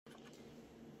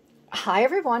Hi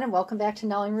everyone, and welcome back to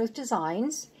Nellie and Ruth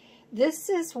Designs. This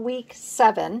is week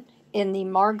 7 in the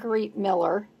Margarete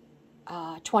Miller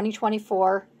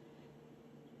 2024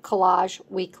 Collage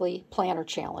Weekly Planner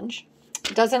Challenge.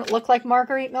 Doesn't it look like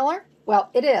Margarete Miller? Well,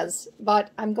 it is, but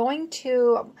I'm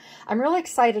really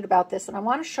excited about this, and I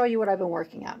want to show you what I've been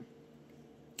working on.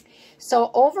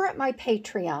 So over at my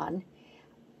Patreon,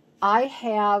 I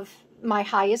have my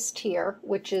highest tier,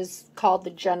 which is called the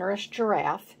Generous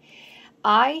Giraffe.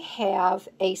 I have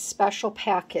a special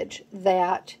package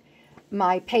that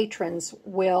my patrons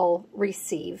will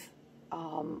receive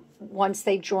once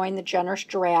they join the Generous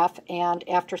Giraffe, and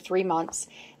after 3 months,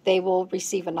 they will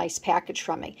receive a nice package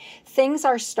from me. Things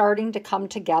are starting to come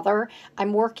together.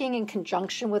 I'm working in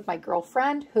conjunction with my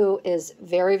girlfriend, who is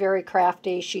very, very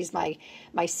crafty. She's my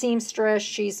seamstress.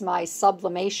 She's my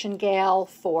sublimation gal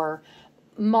for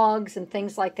mugs and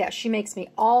things like that. She makes me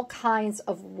all kinds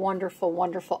of wonderful,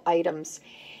 wonderful items.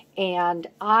 And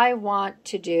I want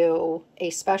to do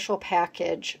a special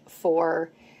package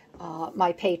for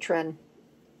my patron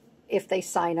if they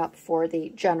sign up for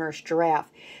the Generous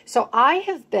Giraffe. So I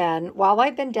have been, while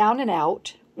I've been down and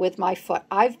out with my foot,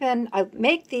 I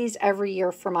make these every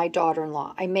year for my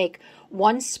daughter-in-law. I make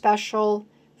one special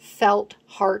felt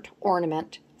heart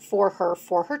ornament for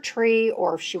her tree,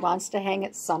 or if she wants to hang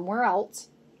it somewhere else.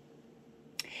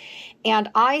 And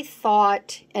I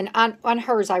thought, and on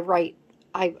hers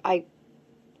I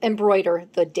embroider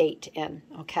the date in,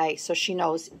 okay? So she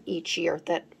knows each year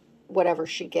that whatever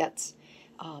she gets,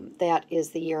 that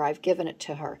is the year I've given it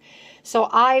to her. So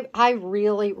I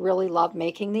really, really love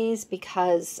making these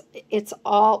because it's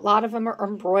a lot of them are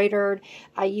embroidered.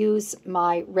 I use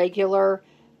my regular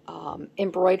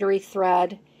embroidery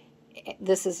thread.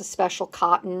 This is a special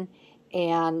cotton,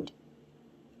 and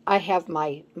I have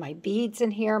my beads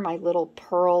in here, my little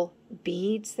pearl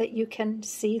beads that you can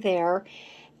see there.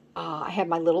 I have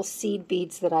my little seed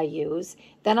beads that I use.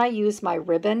 Then I use my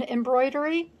ribbon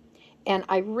embroidery, and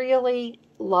I really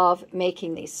love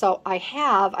making these. So I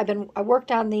worked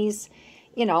on these,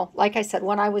 you know, like I said,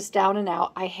 when I was down and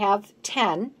out. I have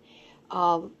 10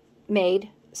 made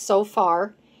so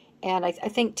far, and I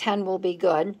think 10 will be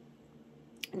good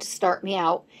to start me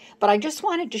out. But I just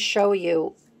wanted to show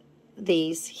you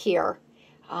these here.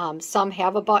 Some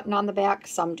have a button on the back,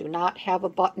 some do not have a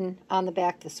button on the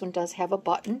back. This one does have a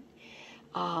button.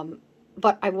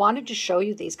 But I wanted to show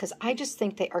you these because I just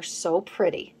think they are so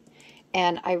pretty,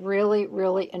 and I really,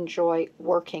 really enjoy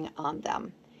working on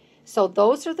them. So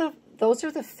those are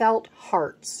the felt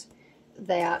hearts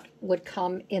that would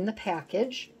come in the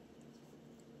package.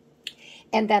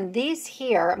 And then these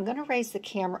here, I'm going to raise the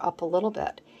camera up a little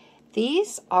bit.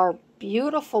 These are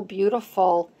beautiful,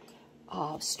 beautiful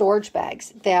storage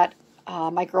bags that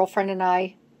my girlfriend and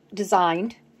I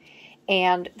designed,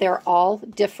 and they're all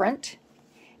different.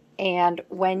 And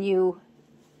when you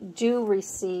do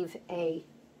receive a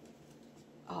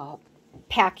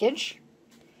package,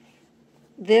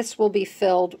 this will be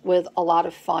filled with a lot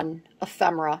of fun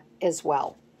ephemera as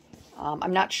well.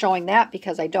 I'm not showing that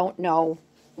because I don't know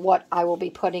what I will be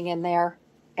putting in there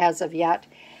as of yet.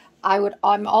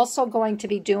 I'm also going to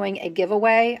be doing a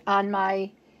giveaway on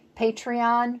my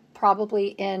Patreon probably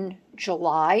in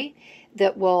July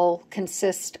that will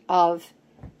consist of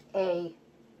a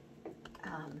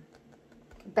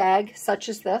bag such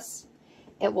as this.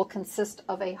 It will consist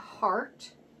of a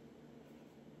heart,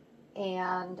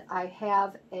 and I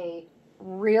have a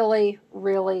really,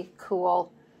 really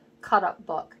cool cut-up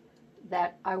book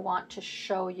that I want to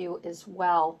show you as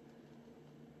well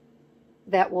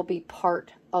that will be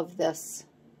part of this.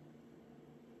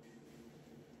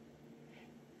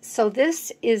 So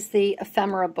this is the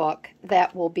ephemera book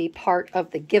that will be part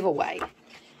of the giveaway.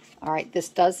 All right, this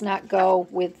does not go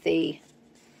with the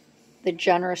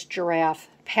Generous Giraffe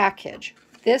package.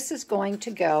 This is going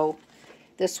to go,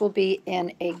 this will be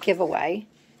in a giveaway.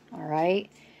 All right,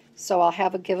 so I'll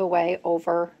have a giveaway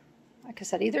over, like I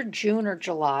said, either June or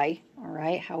July. All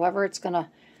right, however it's going to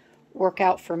work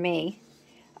out for me.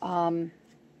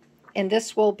 And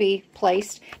this will be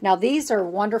placed. Now, these are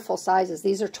wonderful sizes.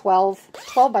 These are 12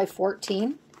 by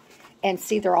 14. And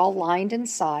see, they're all lined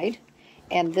inside.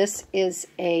 And this is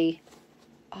a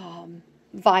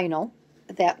vinyl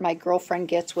that my girlfriend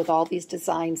gets with all these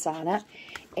designs on it.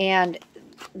 And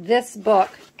this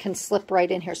book can slip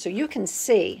right in here. So you can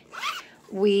see,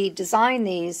 we design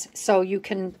these so you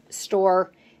can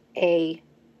store a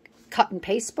cut and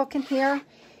paste book in here.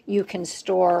 You can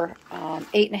store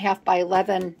 8.5 by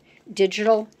 11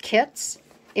 digital kits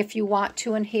if you want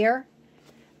to in here,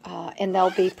 and they'll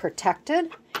be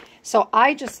protected. So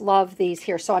I just love these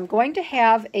here. So I'm going to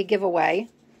have a giveaway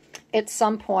at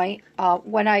some point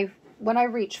when I when I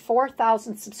reach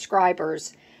 4,000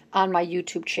 subscribers on my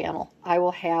YouTube channel, I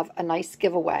will have a nice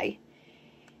giveaway.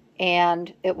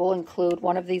 And it will include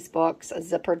one of these books, a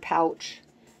zippered pouch.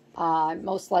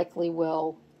 Most likely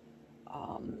will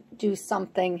do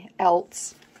something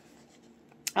else.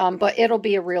 But it'll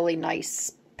be a really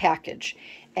nice package.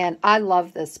 And I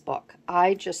love this book.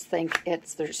 I just think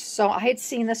I had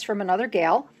seen this from another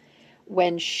gal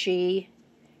when she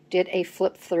did a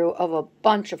flip through of a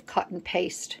bunch of cut and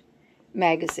paste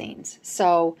magazines.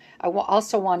 So I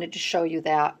also wanted to show you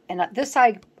that. And this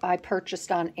I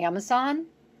purchased on Amazon.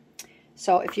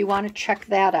 So if you want to check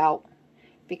that out,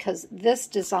 because this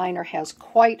designer has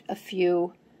quite a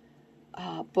few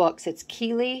books. It's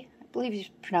Keely, I believe you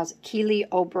pronounce it Keely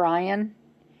O'Brien,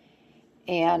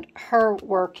 and her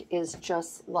work is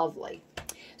just lovely.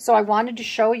 So I wanted to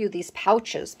show you these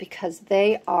pouches because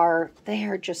they are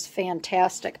just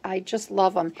fantastic. I just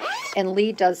love them, and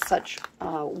Lee does such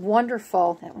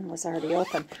wonderful. That one was already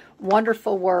open.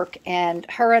 Wonderful work, and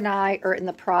her and I are in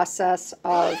the process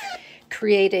of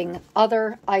creating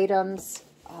other items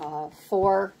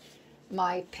for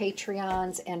my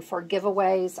Patreons and for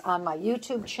giveaways on my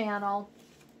YouTube channel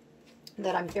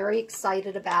that I'm very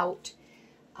excited about.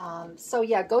 So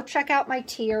yeah, go check out my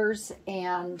tiers.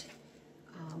 And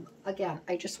again,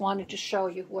 I just wanted to show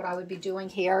you what I would be doing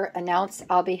here. Announce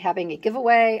I'll be having a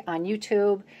giveaway on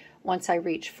YouTube once I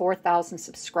reach 4,000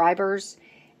 subscribers.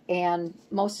 And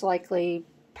most likely,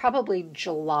 probably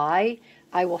July,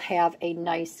 I will have a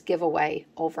nice giveaway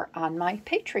over on my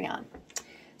Patreon.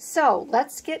 So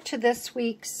let's get to this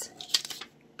week's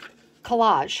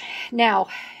collage. Now,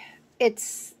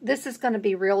 this is going to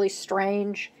be really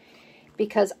strange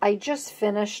because I just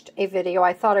finished a video.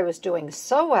 I thought I was doing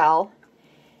so well,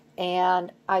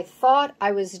 and I thought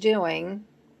I was doing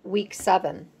week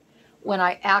 7 when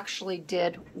I actually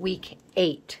did week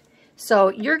 8. So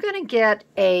you're going to get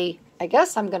I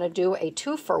guess I'm going to do a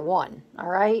 2-for-1, all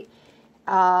right?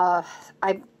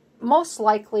 I most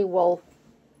likely will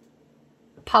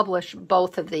publish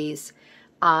both of these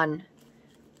on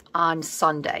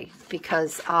Sunday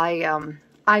because I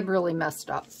really messed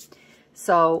up.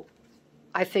 So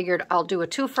I figured I'll do a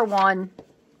 2-for-1,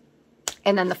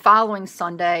 and then the following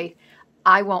Sunday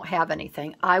I won't have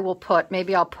anything.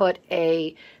 Maybe I'll put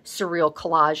a surreal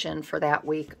collage in for that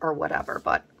week or whatever,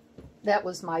 but that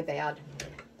was my bad.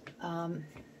 I'm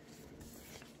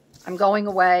going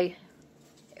away,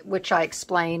 which I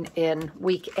explain in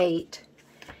week 8.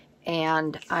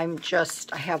 And I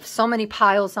have so many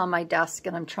piles on my desk,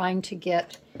 and I'm trying to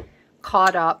get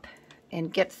caught up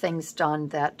and get things done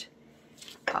that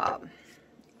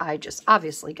I just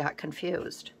obviously got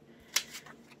confused.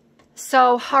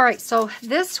 So, all right, so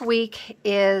this week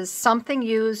is something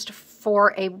used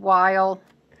for a while.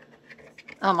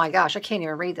 Oh my gosh, I can't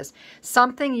even read this.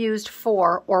 Something used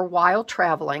for or while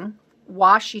traveling,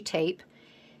 washi tape,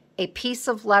 a piece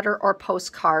of letter or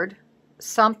postcard,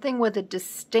 something with a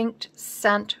distinct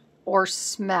scent or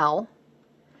smell,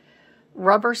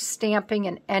 rubber stamping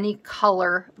in any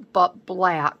color but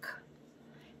black,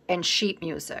 and sheet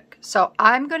music. So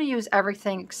I'm going to use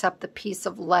everything except the piece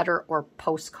of letter or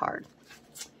postcard.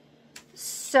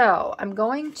 So I'm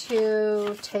going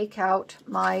to take out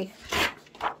my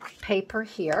paper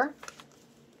here,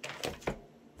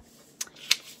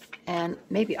 and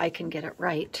maybe I can get it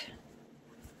right,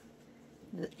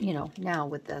 you know, now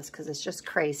with this, because it's just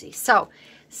crazy. So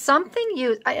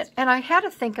something and I had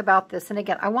to think about this, and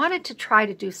again, I wanted to try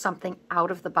to do something out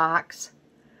of the box,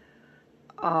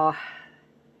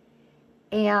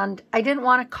 and I didn't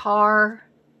want a car,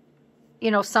 you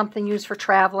know, something used for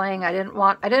traveling. I didn't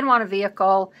want a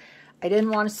vehicle. I didn't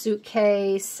want a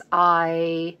suitcase.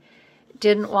 I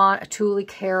didn't want a Thule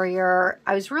carrier.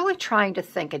 I was really trying to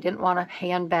think. I didn't want a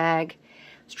handbag.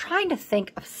 I was trying to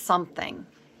think of something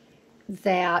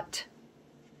that,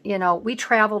 you know, we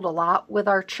traveled a lot with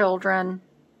our children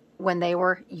when they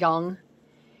were young.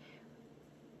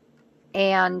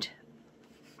 And,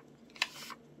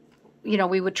 you know,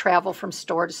 we would travel from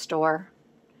store to store.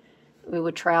 We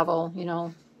would travel, you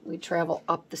know, we'd travel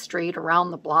up the street,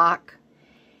 around the block.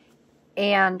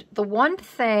 And the one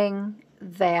thing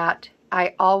that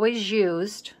I always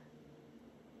used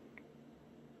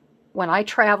when I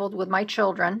traveled with my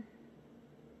children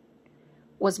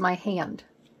was my hand.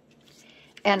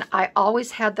 And I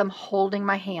always had them holding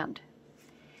my hand.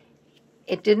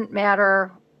 It didn't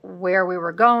matter where we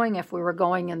were going, if we were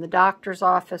going in the doctor's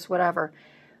office, whatever.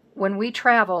 When we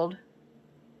traveled,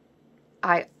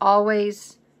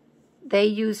 they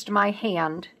used my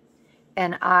hand,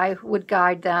 and I would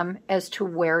guide them as to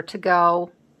where to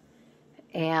go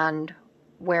and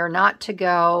where not to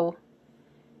go,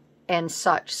 and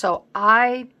such. So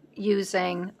I'm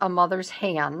using a mother's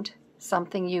hand,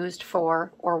 something used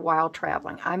for or while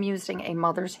traveling. I'm using a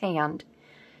mother's hand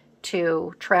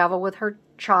to travel with her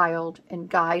child and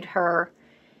guide her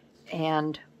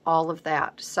and all of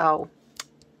that. So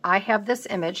I have this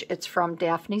image. It's from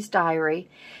Daphne's diary.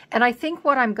 And I think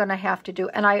what I'm going to have to do,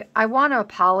 and I want to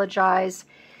apologize,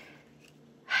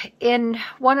 in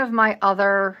one of my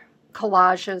other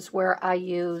collages where I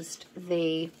used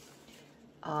the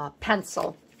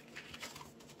pencil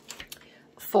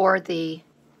for the,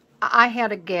 I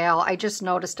had a gal, I just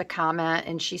noticed a comment,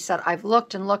 and she said, I've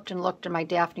looked and looked and looked in my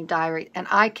Daphne diary, and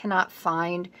I cannot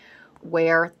find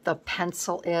where the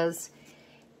pencil is.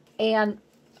 And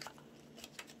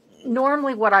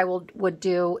normally what I would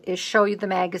do is show you the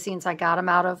magazines I got them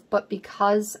out of, but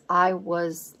because I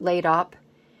was laid up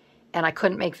and I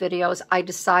couldn't make videos, I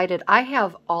decided I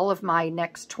have all of my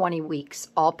next 20 weeks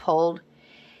all pulled,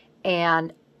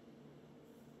 and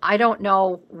I don't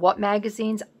know what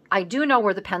magazines. I do know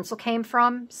where the pencil came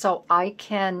from, so I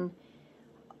can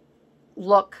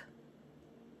look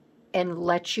and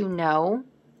let you know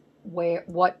where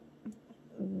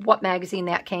what magazine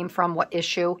that came from, what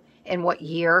issue, and what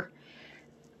year.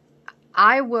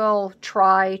 I will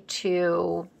try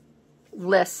to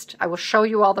list, I will show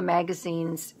you all the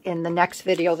magazines in the next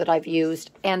video that I've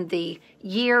used, and the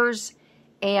years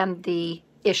and the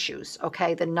issues,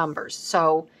 okay, the numbers.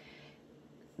 So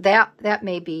that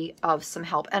may be of some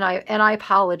help. And I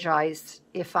apologize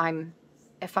if I'm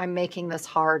making this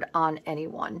hard on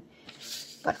anyone,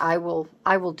 but I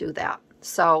will do that.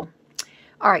 So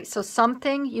all right, so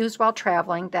something used while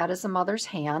traveling, that is a mother's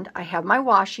hand. I have my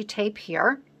washi tape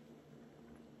here.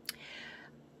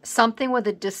 Something with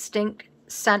a distinct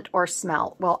scent or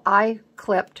smell. Well, I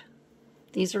clipped,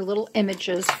 these are little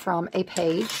images from a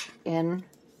page in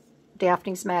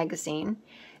Daphne's magazine.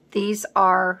 These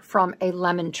are from a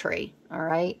lemon tree, all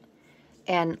right?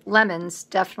 And lemons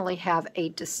definitely have a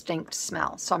distinct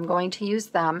smell. So I'm going to use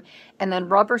them. And then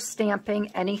rubber stamping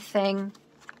anything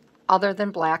other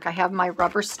than black. I have my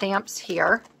rubber stamps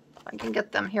here. I can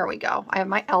get them. Here we go. I have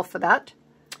my alphabet.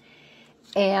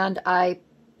 And I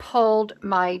pulled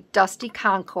my Dusty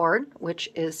Concord, which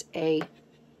is a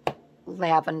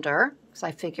lavender, because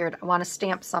I figured I want to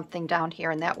stamp something down here,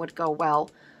 and that would go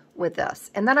well with this.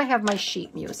 And then I have my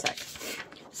sheet music.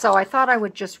 So I thought I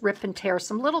would just rip and tear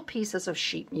some little pieces of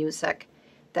sheet music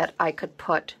that I could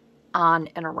put on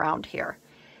and around here.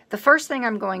 The first thing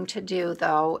I'm going to do,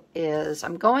 though, is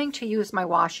I'm going to use my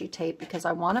washi tape because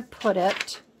I want to put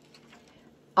it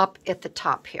up at the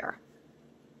top here.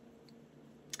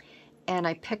 And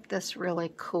I picked this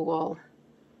really cool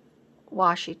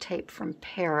washi tape from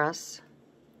Paris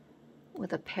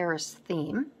with a Paris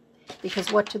theme,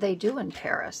 because what do they do in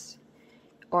Paris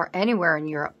or anywhere in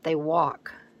Europe? They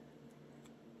walk.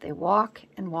 They walk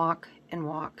and walk and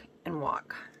walk and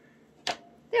walk.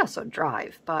 They also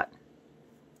drive, but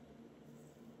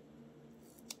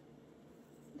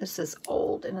this is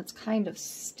old and it's kind of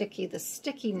sticky. The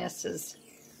stickiness is,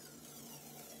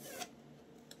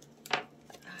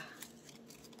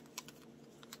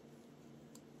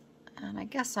 and I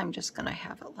guess I'm just going to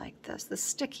have it like this. The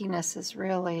stickiness is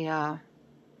really, and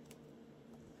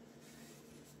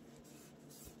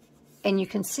you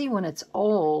can see when it's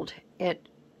old, it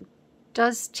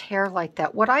does tear like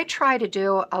that. What I try to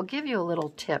do, I'll give you a little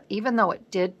tip. Even though it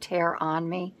did tear on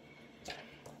me,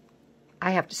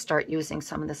 I have to start using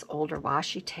some of this older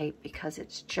washi tape because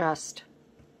it's just,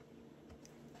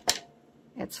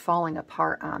 it's falling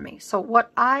apart on me. So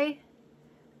what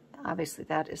obviously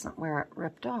that isn't where it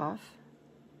ripped off.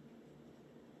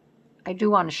 I do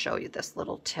want to show you this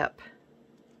little tip.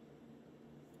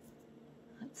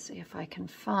 Let's see if I can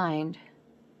find.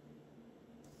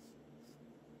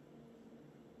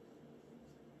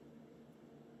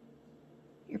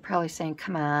 You're probably saying,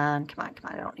 come on, come on, come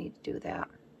on, I don't need to do that.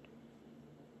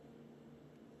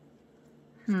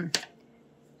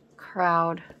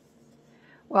 Crowd.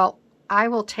 Well, I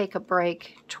will take a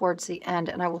break towards the end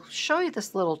and I will show you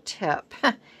this little tip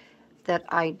that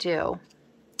I do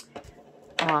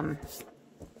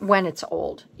when it's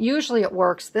old. Usually it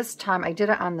works. This time I did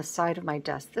it on the side of my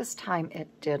desk. This time it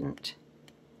didn't.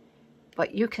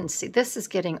 But you can see this is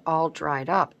getting all dried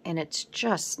up and it's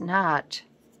just not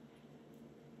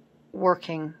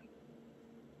working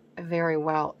very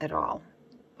well at all.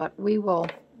 But we'll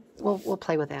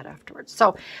play with that afterwards.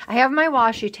 So I have my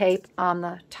washi tape on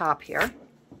the top here.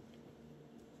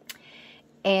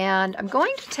 And I'm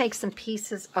going to take some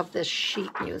pieces of this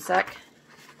sheet music.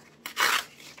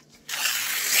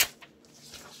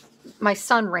 my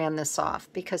son ran this off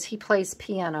because he plays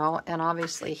piano, and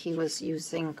obviously he was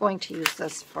going to use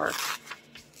this for,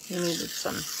 he needed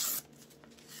some,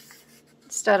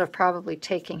 instead of probably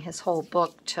taking his whole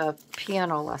book to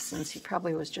piano lessons, he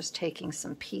probably was just taking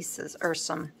some pieces, or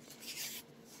some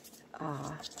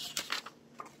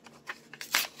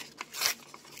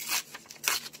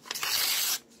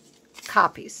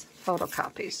copies,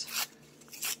 photocopies.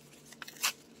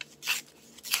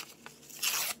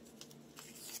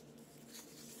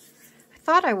 I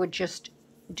thought I would just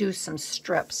do some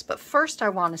strips, but first I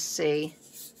want to see,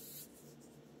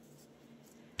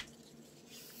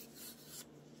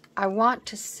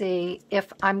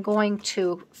 if I'm going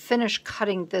to finish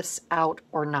cutting this out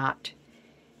or not.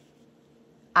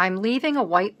 I'm leaving a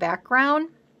white background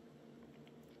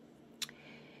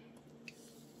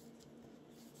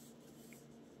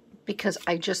because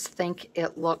I just think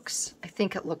it looks,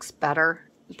 better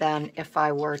than if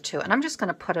I were to. And I'm just going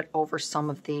to put it over some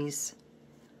of these,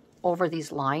 over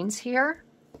these lines here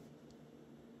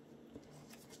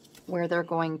where they're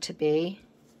going to be.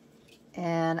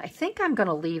 And I think I'm going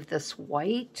to leave this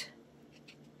white.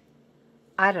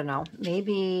 I don't know,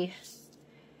 maybe,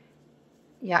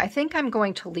 yeah, I think I'm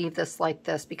going to leave this like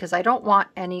this because I don't want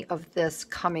any of this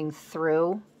coming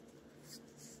through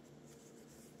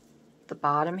the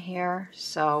bottom here.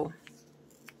 So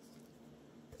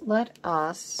let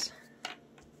us,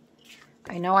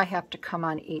 I know I have to come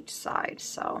on each side,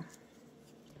 so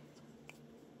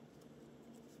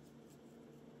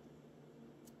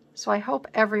I hope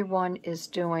everyone is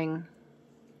doing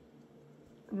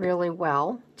really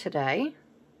well today.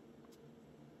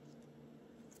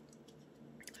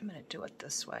 I'm going to do it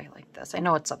this way, like this. I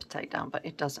know it's upside down, but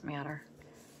it doesn't matter.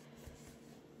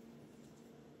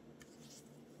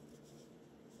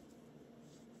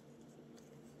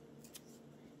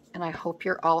 And I hope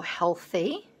you're all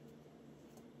healthy.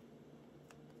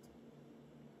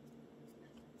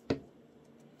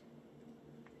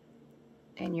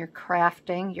 And you're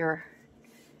crafting,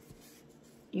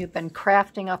 you've been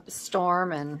crafting up a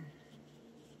storm, and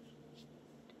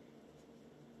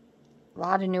a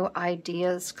lot of new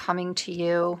ideas coming to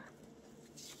you.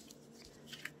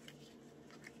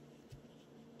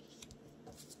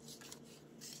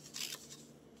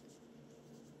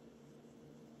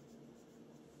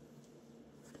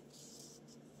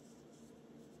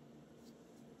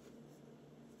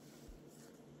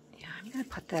 I'm going to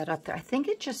put that up there. I think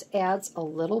it just adds a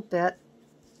little bit,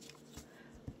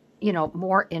 you know,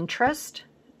 more interest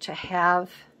to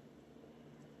have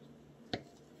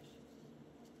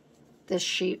this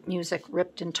sheet music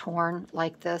ripped and torn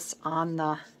like this on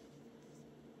the,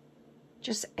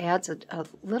 just adds a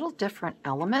little different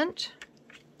element.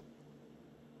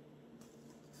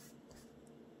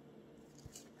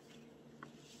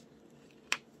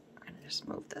 I'm going to just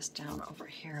move this down over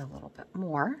here a little bit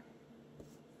more.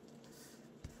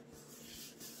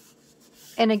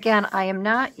 And again, I am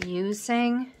not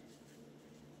using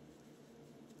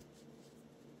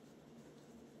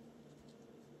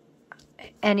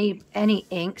any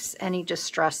inks, any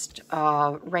distressed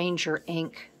Ranger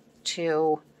ink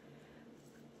to,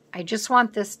 I just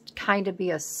want this kind of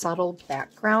be a subtle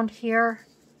background here.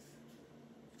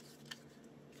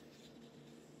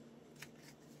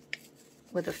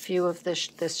 With a few of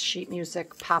this sheet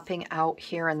music popping out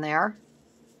here and there.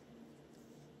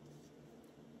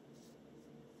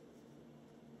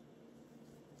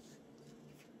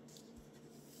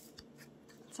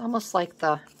 It's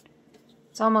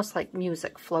almost like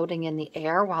music floating in the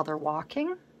air while they're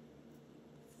walking.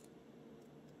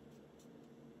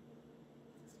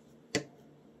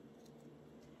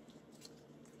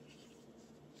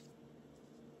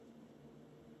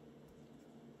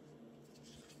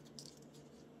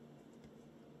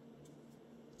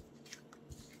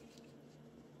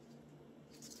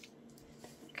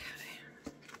 Okay.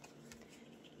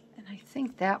 And I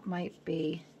think that might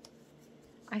be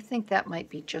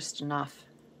just enough.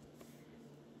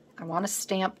 I want to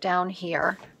stamp down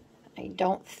here. I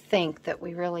don't think that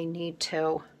we really need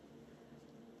to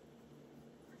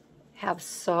have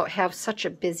such a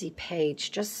busy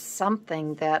page. Just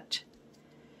something that,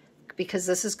 because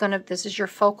this is your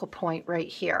focal point right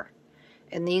here.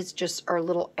 And these just are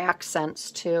little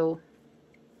accents to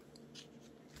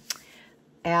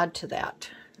add to that.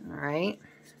 All right.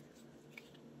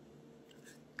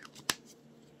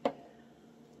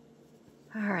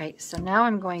 All right, so now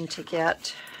I'm going to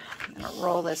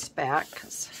roll this back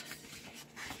because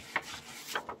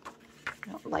I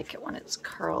don't like it when it's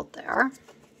curled there.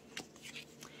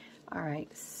 All right,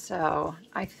 so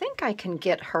I think I can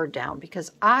get her down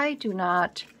because I'm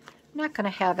not going to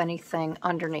have anything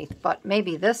underneath, but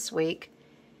maybe this week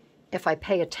if I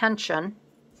pay attention,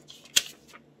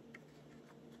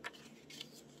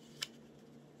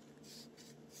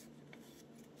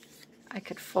 I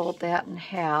could fold that in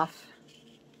half.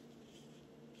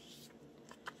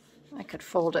 I could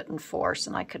fold it in fours,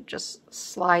 and I could just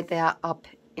slide that up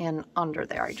in under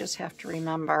there. I just have to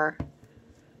remember,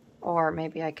 or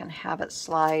maybe I can have it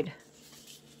slide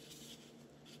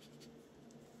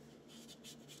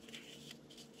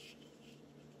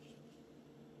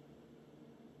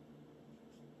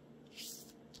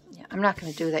I'm not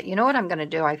going to do that. You know what I'm going to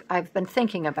do? I've been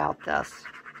thinking about this.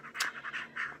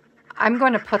 I'm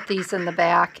going to put these in the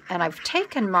back, and I've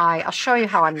taken my, I'll show you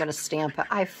how I'm going to stamp it.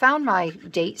 I found my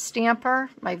date stamper,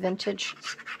 my vintage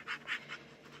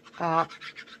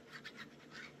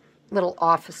little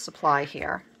office supply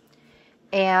here.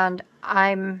 And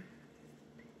I'm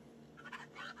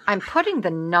putting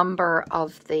the number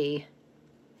of the,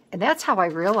 and that's how I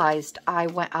realized I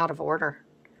went out of order.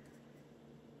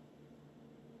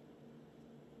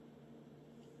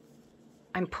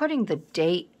 I'm putting the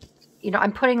date, you know,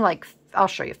 I'm putting like, I'll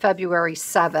show you, February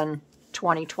 7,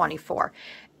 2024.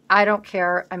 I don't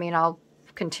care. I mean, I'll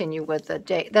continue with the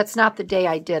date. That's not the day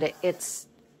I did it.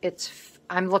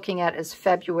 I'm looking at as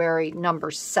February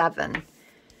number 7,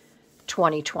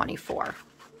 2024.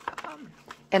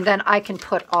 And then I can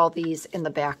put all these in the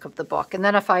back of the book. And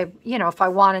then if I, you know, if I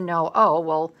want to know, oh,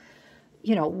 well,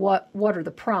 you know, what are the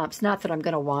prompts? Not that I'm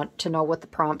going to want to know what the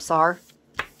prompts are.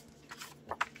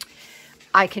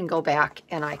 I can go back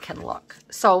and I can look.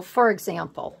 So, for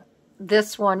example,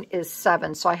 this one is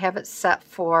 7, so I have it set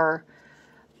for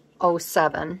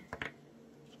 07.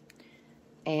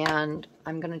 And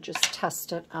I'm going to just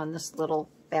test it on this little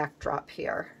backdrop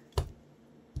here.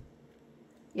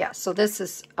 Yeah, so this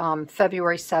is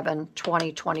February 7,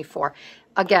 2024.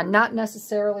 Again, not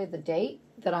necessarily the date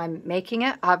that I'm making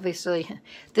it. Obviously,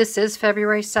 this is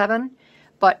February 7,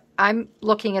 but I'm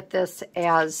looking at this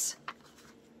as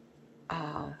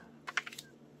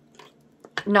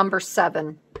number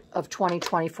 7 of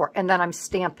 2024, and then I'm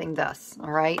stamping this,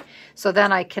 all right? So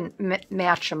then I can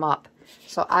match them up.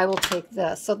 So I will take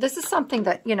this. So this is something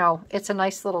that, you know, it's a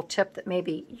nice little tip that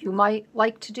maybe you might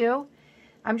like to do.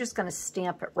 I'm just going to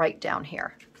stamp it right down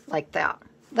here, like that.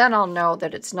 Then I'll know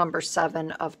that it's number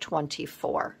 7 of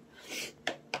 24.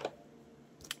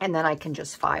 And then I can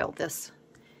just file this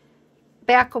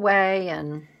back away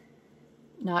and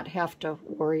not have to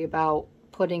worry about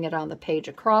putting it on the page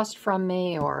across from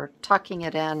me or tucking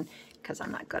it in, because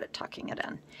I'm not good at tucking it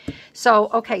in.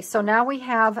 So, okay, so now we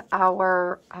have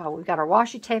our, we've got our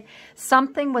washi tape,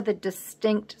 something with a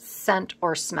distinct scent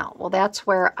or smell. Well, that's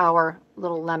where our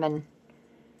little lemons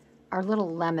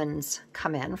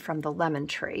come in from the lemon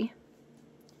tree.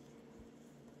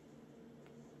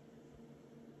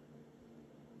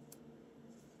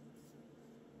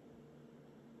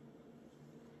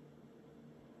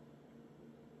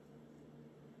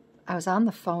 I was on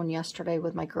the phone yesterday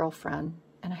with my girlfriend,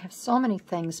 and I have so many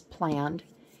things planned.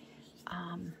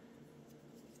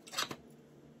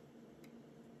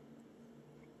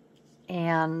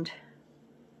 And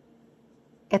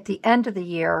at the end of the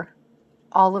year,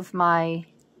 all of my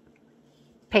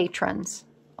patrons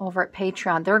over at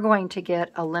Patreon, they're going to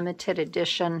get a limited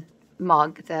edition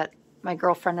mug that my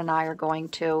girlfriend and I are going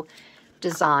to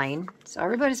design. So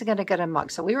everybody's going to get a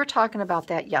mug. So we were talking about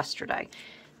that yesterday.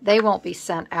 They won't be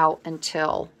sent out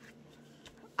until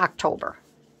October.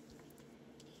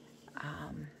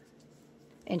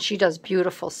 And she does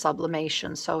beautiful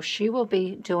sublimation, so she will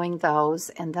be doing those.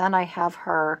 And then I have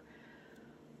her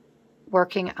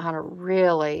working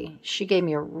on she gave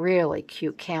me a really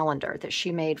cute calendar that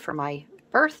she made for my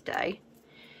birthday.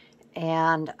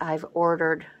 And I've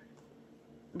ordered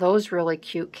those really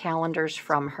cute calendars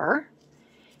from her.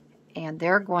 And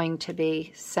they're going to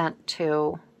be sent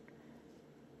to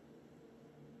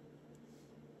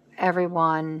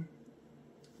everyone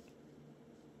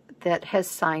that has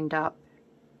signed up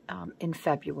in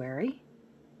February.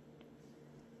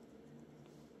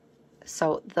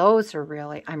 So those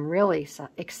are I'm really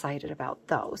excited about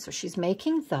those. So she's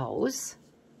making those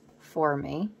for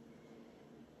me.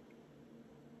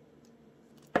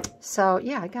 So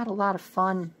yeah, I got a lot of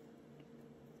fun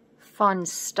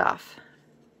stuff.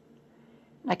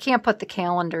 I can't put the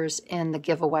calendars in the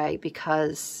giveaway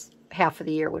because half of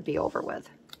the year would be over with.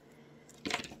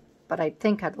 But I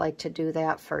think I'd like to do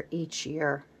that for each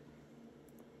year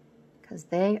because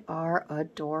they are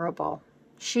adorable.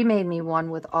 She made me one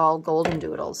with all golden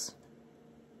doodles.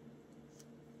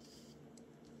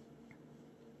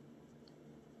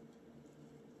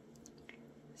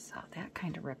 So that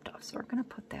kind of ripped off. So we're going to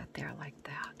put that there like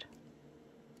that.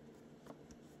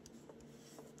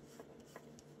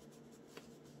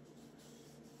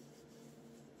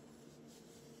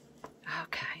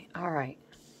 All right.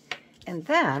 And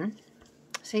then,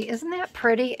 see, isn't that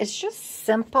pretty? It's just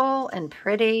simple and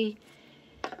pretty.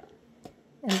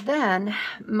 And then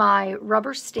my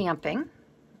rubber stamping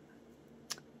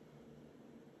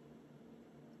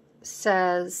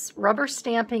says rubber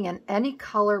stamping in any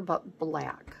color but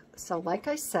black. So like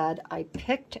I said, I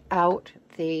picked out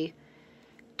the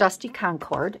Dusty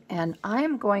Concord, and I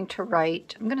am going to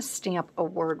write, I'm going to stamp a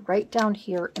word right down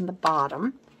here in the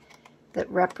bottom that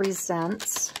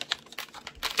represents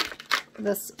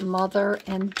this mother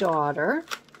and daughter.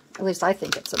 At least I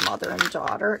think it's a mother and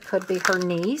daughter. It could be her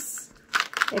niece.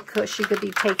 She could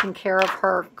be taking care of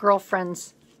her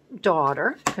girlfriend's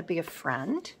daughter. It could be a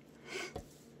friend.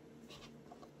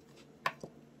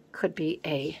 Could be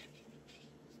a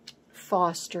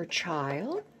foster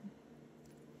child.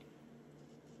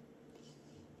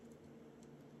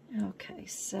 Okay,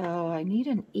 so I need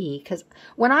an E, because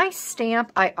when I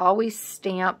stamp, I always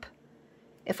stamp,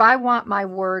 if I want my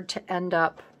word to end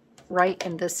up right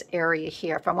in this area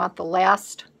here, if I want the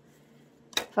last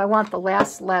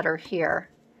letter here,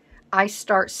 I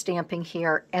start stamping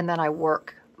here and then I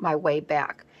work my way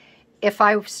back. If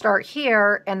I start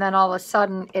here and then all of a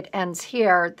sudden it ends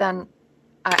here, then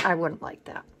I wouldn't like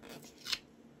that.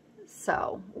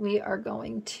 So we are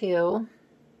going to,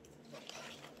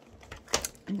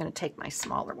 I'm going to take my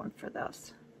smaller one for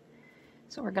this.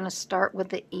 So we're going to start with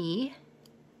the E.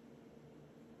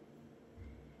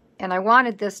 And I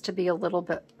wanted this to be a little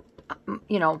bit,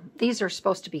 you know, these are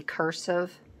supposed to be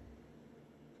cursive.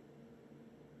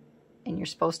 And you're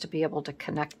supposed to be able to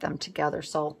connect them together.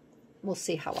 So we'll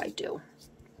see how I do.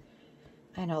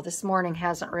 I know this morning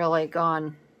hasn't really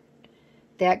gone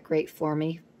that great for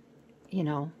me, you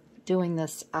know, doing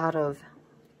this out of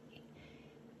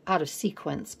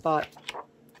sequence, but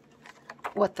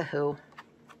what the who?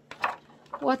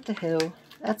 What the who?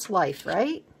 That's life,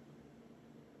 right?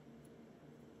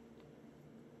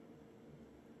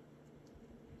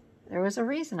 There was a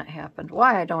reason it happened.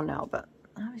 Why, I don't know, but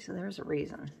obviously there was a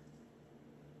reason.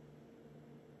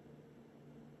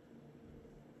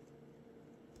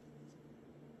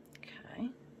 Okay.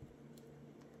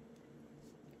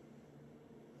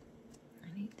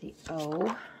 I need the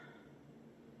O.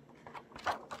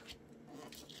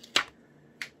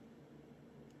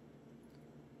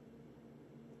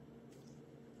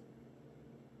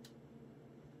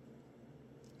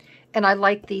 And I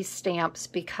like these stamps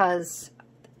because,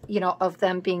 you know, of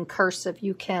them being cursive,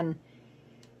 you can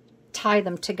tie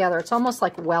them together. It's almost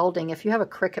like welding. If you have a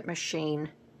Cricut machine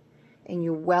and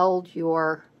you weld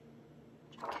your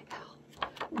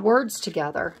words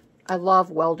together, I love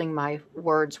welding my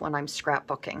words when I'm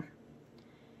scrapbooking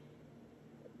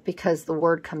because the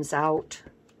word comes out,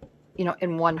 you know,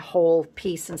 in one whole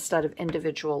piece instead of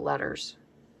individual letters.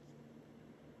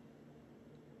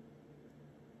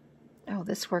 Oh,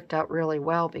 this worked out really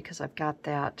well because I've got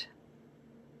that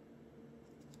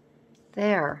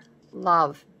there.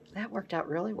 Love. That worked out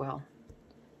really well.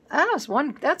 That's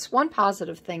one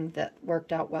positive thing that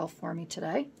worked out well for me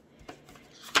today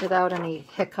without any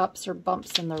hiccups or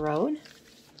bumps in the road.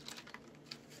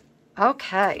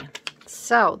 Okay,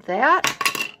 so that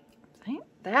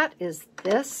is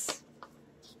this,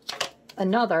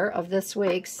 another of this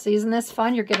week's Isn't This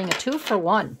Fun? You're getting a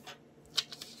 2-for-1.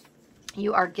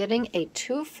 You are getting a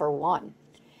 2-for-1.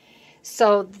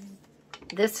 So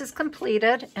this is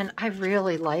completed, and I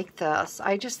really like this.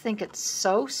 I just think it's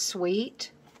so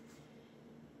sweet.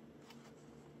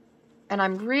 And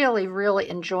I'm really, really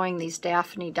enjoying these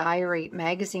Daphne Diary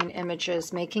magazine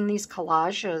images, making these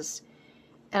collages.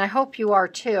 And I hope you are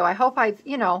too. I hope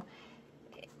you know,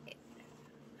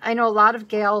 I know a lot of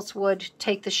gals would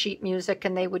take the sheet music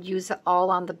and they would use it all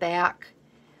on the back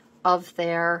of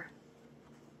their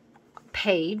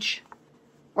page,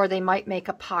 or they might make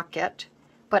a pocket,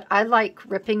 but I like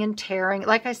ripping and tearing.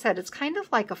 Like I said, it's kind of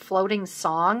like a floating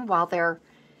song while they're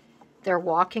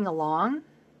walking along.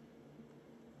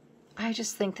 I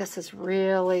just think this is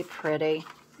really pretty,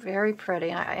 very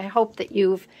pretty. I hope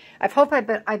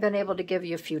that I've been able to give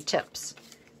you a few tips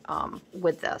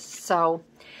with this. So,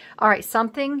 all right,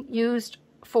 something used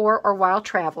for or while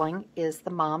traveling is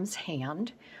the mom's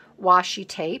hand. Washi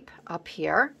tape up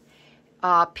here.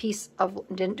 Piece of,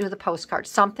 didn't do the postcard,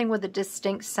 something with a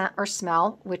distinct scent or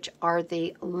smell, which are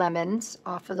the lemons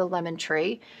off of the lemon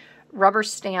tree, rubber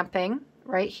stamping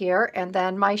right here, and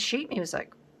then my sheet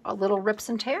music, a little rips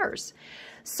and tears.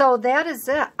 So that is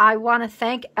it. I want to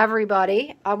thank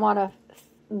everybody. I want to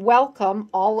welcome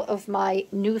all of my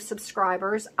new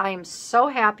subscribers. I am so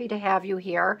happy to have you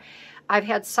here. I've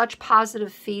had such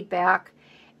positive feedback,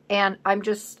 and I'm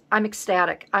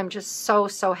ecstatic. I'm just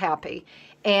so happy.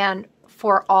 And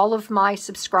for all of my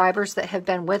subscribers that have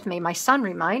been with me. My son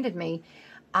reminded me,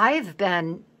 I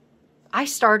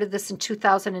started this in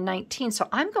 2019, so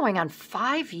I'm going on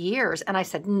 5 years. And I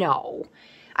said, no.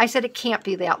 I said, it can't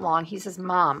be that long. He says,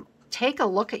 Mom, take a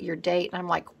look at your date. And I'm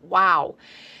like, wow.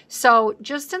 So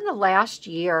just in the last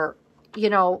year,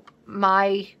 you know,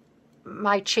 my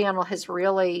channel has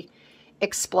really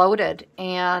exploded,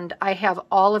 and I have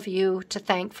all of you to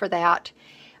thank for that.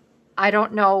 I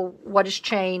don't know what has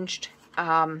changed,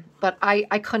 but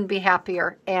I couldn't be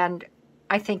happier. And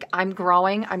I think I'm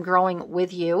growing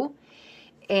with you.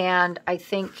 And I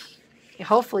think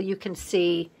hopefully you can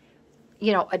see,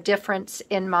 you know, a difference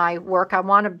in my work. I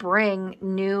want to bring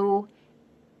new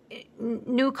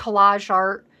collage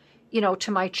art, you know,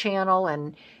 to my channel,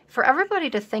 and for everybody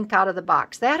to think out of the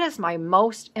box. That is my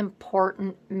most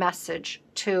important message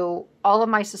to all of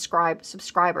my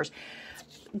subscribers.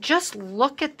 Just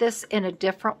look at this in a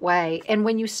different way. And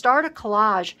when you start a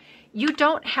collage, you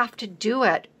don't have to do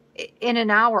it in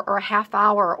an hour or a half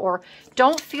hour, or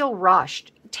don't feel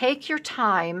rushed. Take your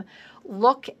time.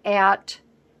 Look at,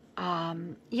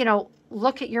 you know,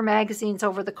 look at your magazines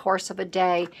over the course of a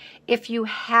day. If you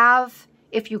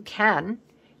can,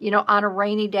 you know, on a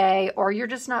rainy day, or you're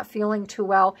just not feeling too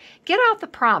well, get out the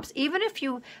prompts. Even if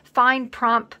you find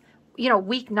prompt, you know,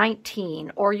 week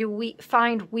 19, or you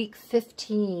find week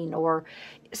 15, or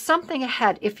something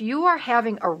ahead. If you are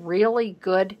having a really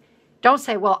good, don't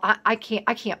say, well, I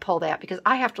can't pull that because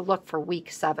I have to look for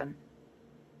week 7.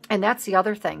 And that's the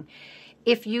other thing.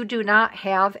 If you do not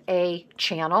have a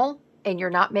channel and you're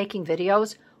not making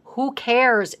videos, who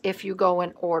cares if you go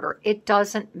in order? It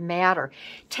doesn't matter.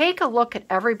 Take a look at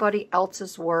everybody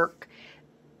else's work.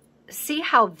 See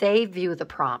how they view the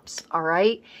prompts, all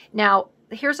right? Now,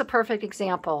 here's a perfect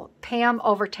example. Pam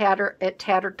over at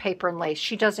Tattered Paper and Lace.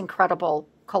 She does incredible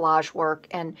collage work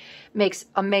and makes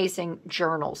amazing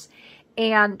journals.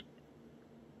 And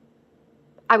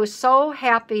I was so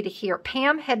happy to hear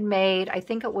Pam had made, I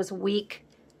think it was week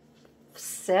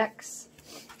 6.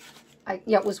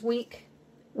 Yeah, it was week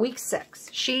 6.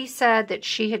 She said that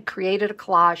she had created a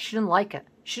collage. She didn't like it.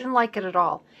 She didn't like it at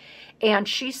all. And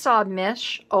she saw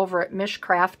Mish over at Mish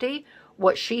Crafty,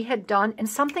 what she had done, and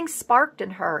something sparked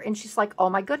in her. And she's like, oh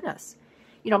my goodness.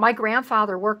 You know, my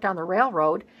grandfather worked on the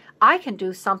railroad. I can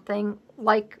do something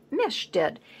like Mish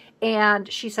did.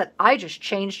 And she said, I just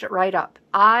changed it right up.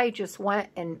 I just went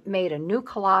and made a new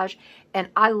collage, and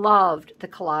I loved the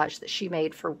collage that she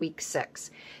made for week 6.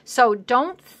 So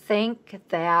don't think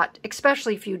that,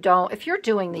 especially if you're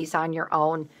doing these on your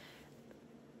own,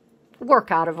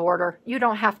 work out of order. You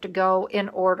don't have to go in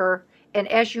order. And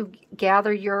as you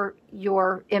gather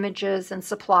your images and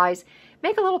supplies,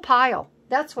 make a little pile.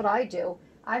 That's what I do.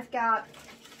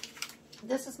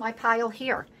 This is my pile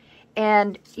here.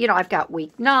 And, you know, I've got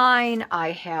week 9,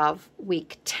 I have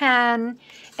week 10,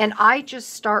 and I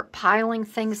just start piling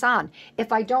things on.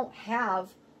 If I don't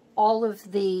have all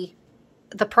of the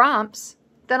prompts,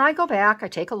 then I go back, I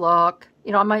take a look,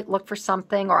 you know, I might look for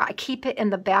something, or I keep it in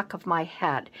the back of my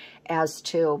head as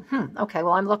to, okay,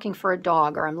 well, I'm looking for a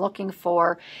dog, or I'm looking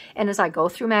for, and as I go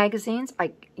through magazines,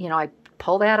 I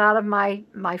pull that out of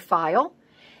my file,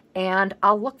 and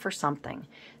I'll look for something.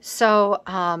 So,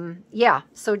 yeah,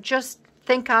 so just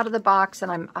think out of the box.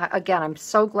 And I'm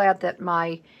so glad that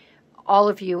all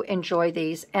of you enjoy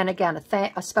these. And again,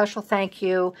 a special thank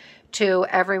you to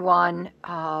everyone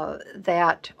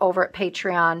that over at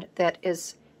Patreon that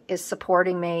is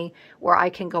supporting me, where I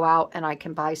can go out and I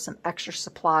can buy some extra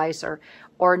supplies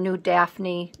or new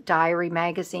Daphne diary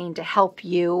magazine to help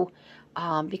you,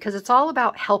 because it's all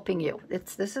about helping you.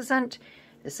 This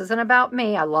isn't about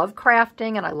me. I love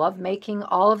crafting and I love making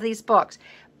all of these books,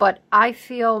 but I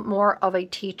feel more of a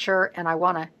teacher, and I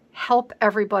want to help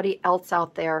everybody else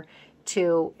out there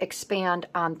to expand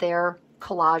on their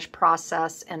collage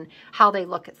process and how they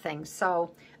look at things. So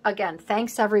again,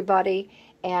 thanks everybody.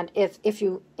 And if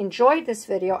you enjoyed this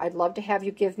video, I'd love to have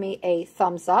you give me a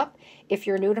thumbs up. If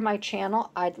you're new to my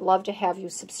channel, I'd love to have you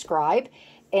subscribe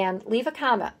and leave a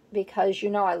comment, because you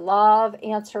know I love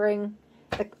answering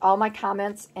all my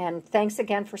comments. And thanks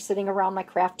again for sitting around my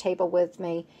craft table with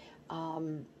me.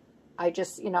 I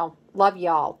just, love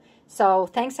y'all. So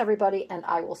thanks everybody, and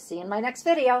I will see you in my next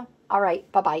video. All right,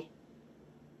 bye-bye.